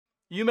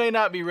You may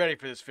not be ready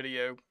for this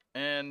video,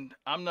 and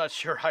I'm not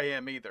sure I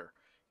am either.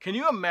 Can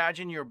you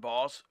imagine your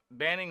boss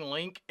banning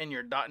LINQ in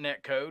your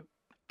 .NET code?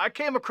 I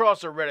came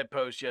across a Reddit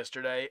post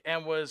yesterday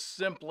and was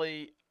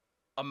simply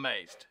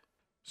amazed.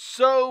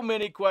 So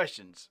many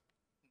questions.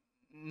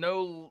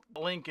 No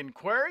LINQ in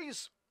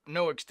queries?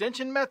 No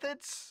extension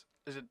methods?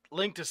 Is it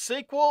linked to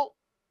SQL?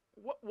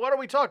 What are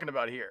we talking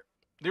about here?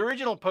 The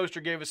original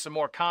poster gave us some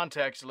more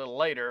context a little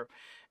later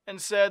and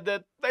said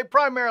that they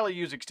primarily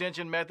use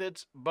extension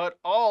methods, but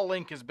all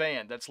LINQ is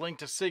banned. That's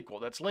linked to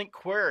SQL, that's LINQ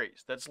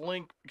queries, that's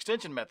LINQ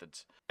extension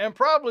methods. And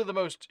probably the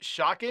most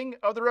shocking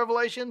of the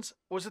revelations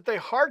was that they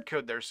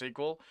hardcode their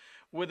SQL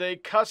with a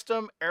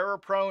custom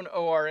error-prone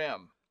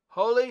ORM.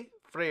 Holy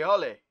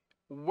frijoles,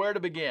 where to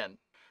begin?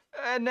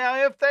 And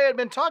now if they had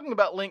been talking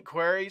about LINQ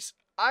queries,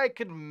 I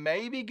could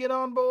maybe get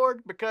on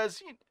board,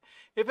 because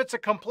if it's a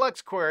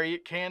complex query,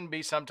 it can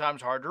be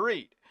sometimes hard to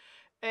read,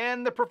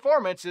 and the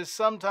performance is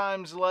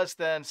sometimes less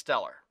than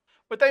stellar.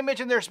 But they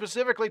mentioned they're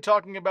specifically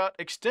talking about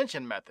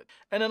extension methods,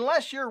 and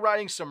unless you're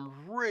writing some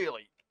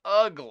really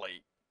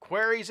ugly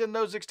queries in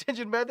those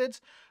extension methods,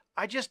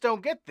 I just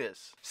don't get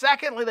this.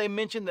 Secondly, they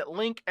mentioned that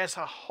LINQ as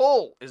a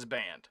whole is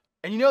banned.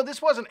 And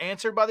this wasn't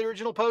answered by the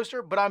original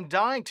poster, but I'm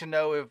dying to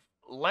know if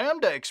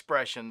lambda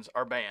expressions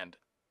are banned,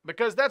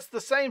 because that's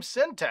the same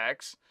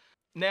syntax.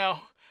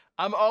 Now,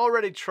 I'm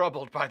already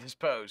troubled by this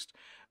post,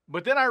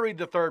 but then I read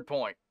the third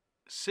point.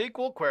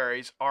 SQL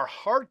queries are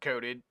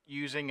hard-coded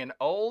using an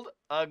old,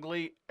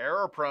 ugly,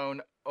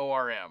 error-prone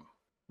ORM.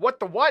 What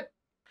the what?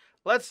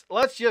 Let's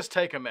just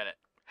take a minute.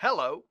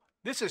 Hello,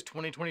 this is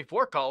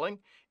 2024 calling.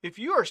 If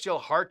you are still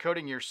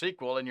hard-coding your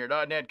SQL in your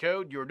 .NET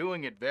code, you're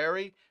doing it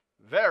very,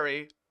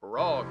 very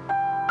wrong.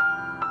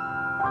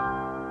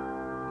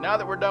 Now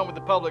that we're done with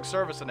the public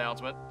service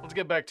announcement, let's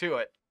get back to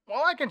it.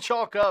 While I can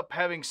chalk up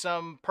having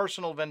some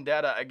personal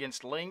vendetta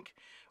against LINQ,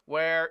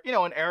 where,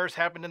 an error's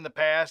happened in the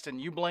past and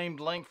you blamed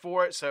LINQ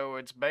for it, so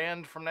it's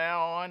banned from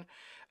now on,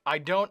 I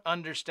don't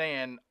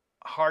understand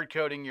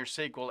hard-coding your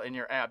SQL in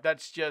your app.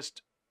 That's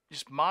just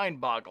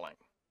mind-boggling.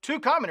 Two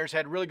commenters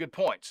had really good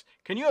points.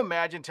 Can you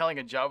imagine telling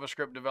a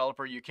JavaScript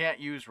developer you can't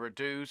use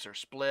reduce or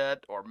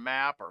split or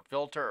map or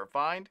filter or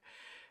find?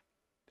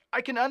 I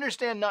can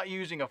understand not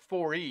using a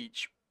for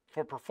each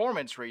for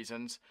performance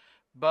reasons,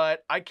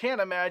 but I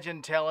can't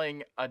imagine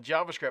telling a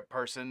JavaScript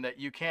person that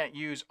you can't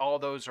use all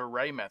those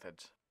array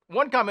methods.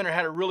 One commenter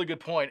had a really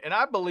good point, and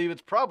I believe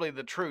it's probably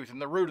the truth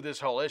and the root of this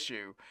whole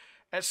issue.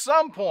 At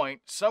some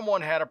point,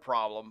 someone had a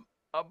problem,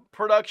 a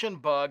production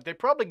bug, they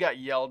probably got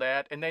yelled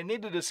at, and they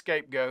needed a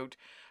scapegoat.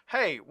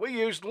 Hey, we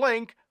used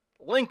LINQ.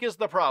 LINQ is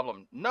the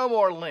problem. No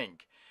more LINQ.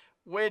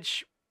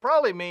 Which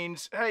probably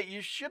means, hey,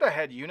 you should have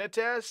had unit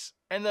tests.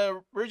 And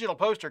the original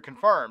poster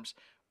confirms,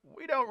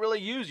 we don't really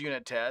use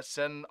unit tests,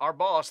 and our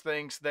boss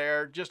thinks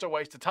they're just a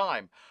waste of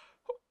time.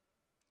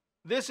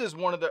 This is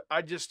one of the,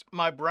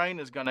 my brain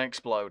is going to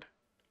explode.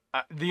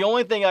 The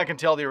only thing I can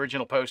tell the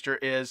original poster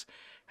is,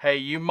 hey,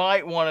 you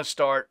might want to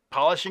start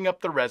polishing up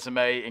the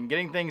resume and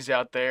getting things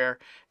out there,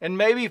 and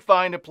maybe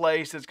find a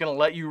place that's going to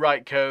let you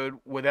write code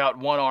without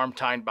one arm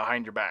tied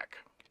behind your back.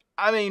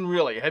 I mean,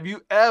 really, have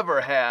you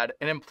ever had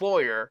an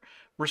employer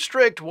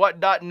restrict what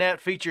 .NET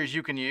features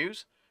you can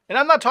use? And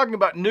I'm not talking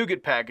about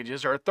NuGet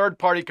packages or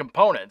third-party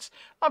components.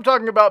 I'm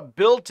talking about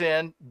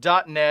built-in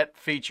 .NET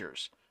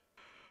features.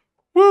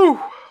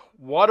 Woo!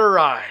 What a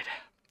ride.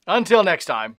 Until next time.